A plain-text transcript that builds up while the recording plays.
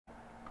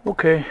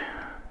Okay,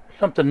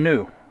 something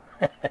new.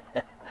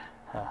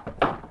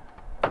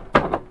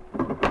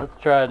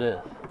 Let's try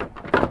this.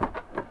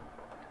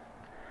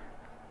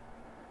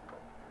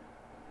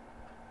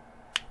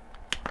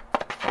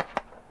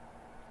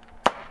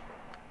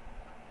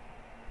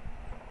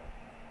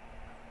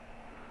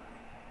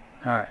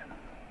 Alright.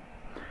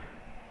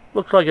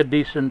 Looks like a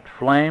decent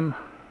flame.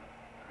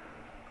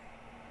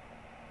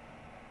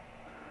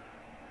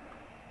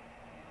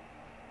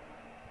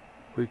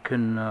 We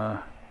can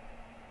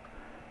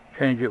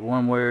change it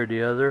one way or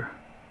the other.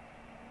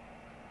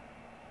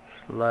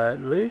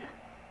 Slightly.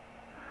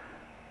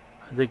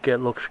 I think that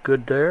looks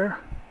good there.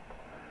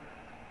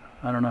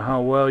 I don't know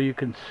how well you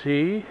can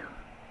see.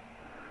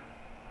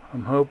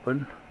 I'm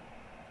hoping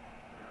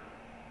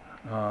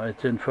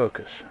it's in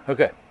focus.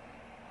 Okay.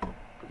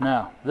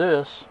 Now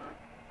this,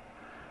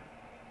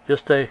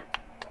 just a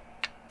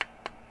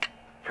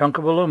chunk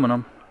of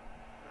aluminum,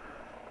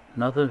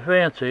 nothing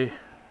fancy.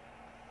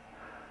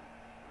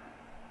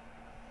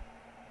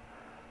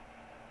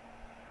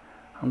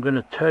 I'm going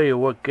to tell you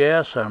what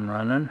gas I'm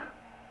running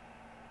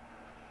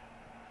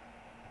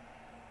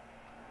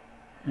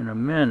in a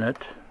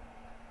minute.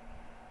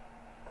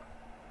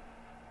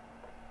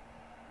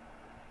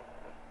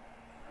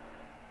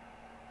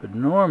 But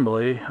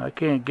normally I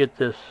can't get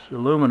this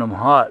aluminum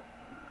hot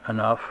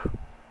enough.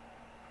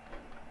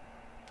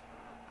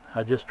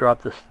 I just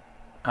dropped this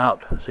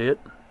out. See it?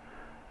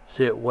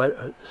 See it wet?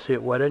 See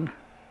it wetting?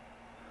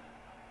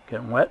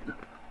 Getting wet?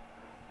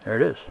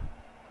 There it is.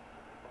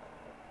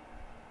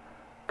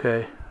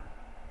 Okay.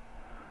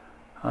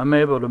 I'm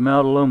able to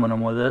melt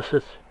aluminum with this.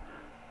 It's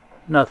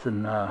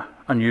nothing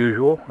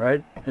unusual,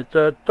 right? It's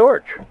a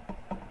torch.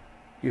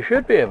 You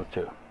should be able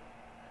to.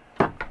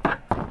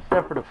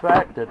 Except for the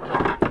fact that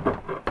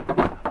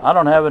I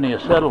don't have any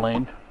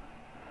acetylene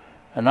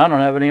and I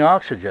don't have any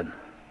oxygen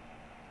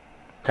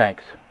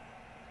tanks.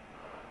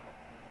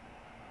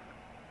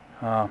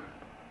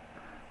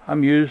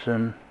 I'm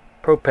using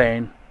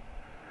propane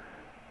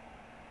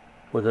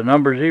with a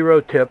number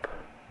 0 tip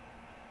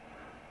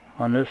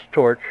on this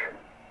torch.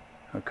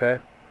 Okay,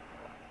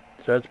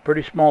 so it's a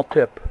pretty small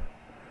tip,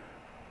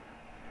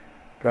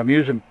 but I'm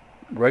using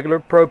regular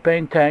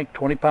propane tank,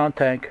 20-pound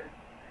tank,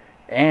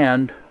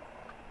 and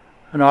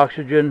an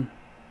oxygen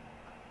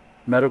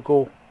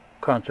medical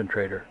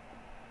concentrator.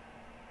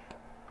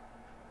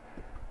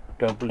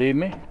 Don't believe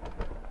me?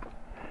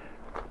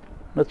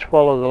 Let's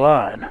follow the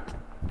line.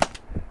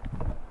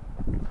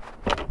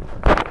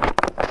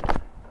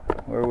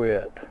 Where are we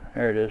at?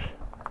 There it is.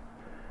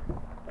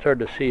 It's hard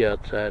to see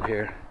outside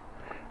here.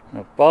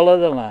 Now follow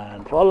the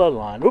line, follow the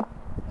line. Whoop!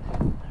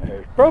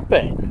 There's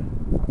propane.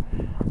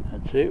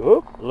 Let's see,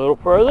 whoop, a little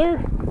further.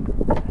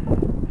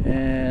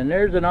 And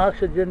there's an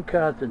oxygen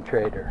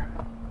concentrator.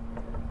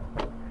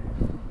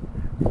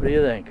 What do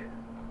you think?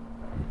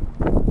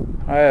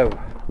 I have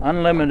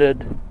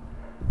unlimited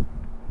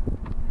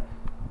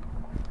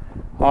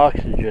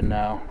oxygen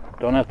now.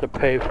 Don't have to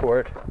pay for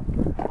it.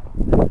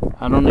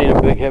 I don't need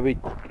a big, heavy,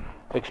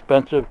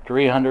 expensive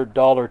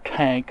 $300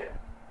 tank.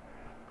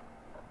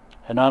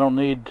 And I don't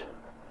need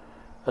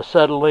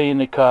acetylene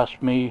that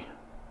costs me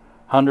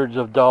hundreds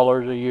of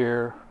dollars a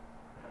year.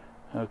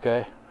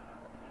 Okay?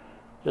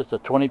 Just a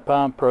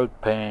 20-pound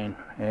propane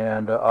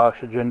and an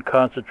oxygen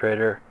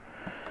concentrator.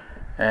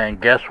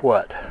 And guess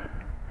what?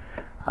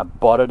 I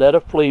bought it at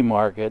a flea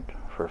market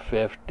for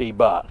 50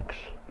 bucks.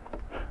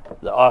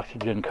 The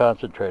oxygen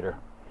concentrator.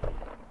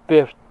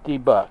 50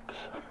 bucks.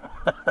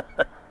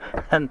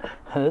 and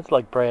it's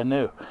like brand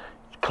new.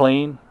 It's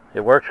clean.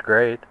 It works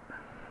great.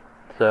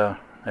 So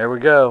there we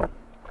go.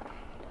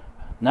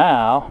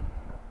 Now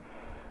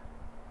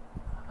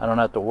I don't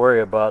have to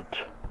worry about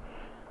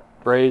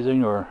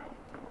brazing or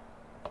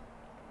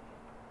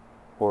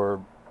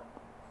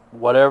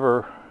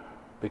whatever,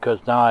 because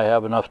now I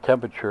have enough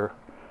temperature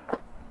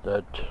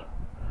that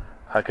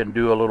I can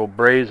do a little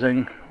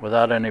brazing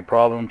without any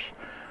problems.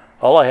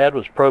 All I had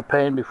was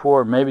propane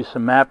before, maybe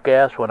some MAP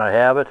gas when I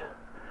have it.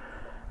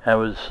 I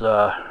was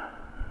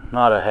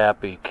not a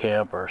happy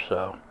camper,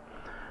 so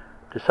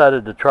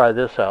decided to try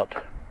this out.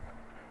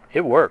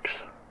 It works.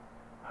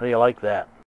 How do you like that?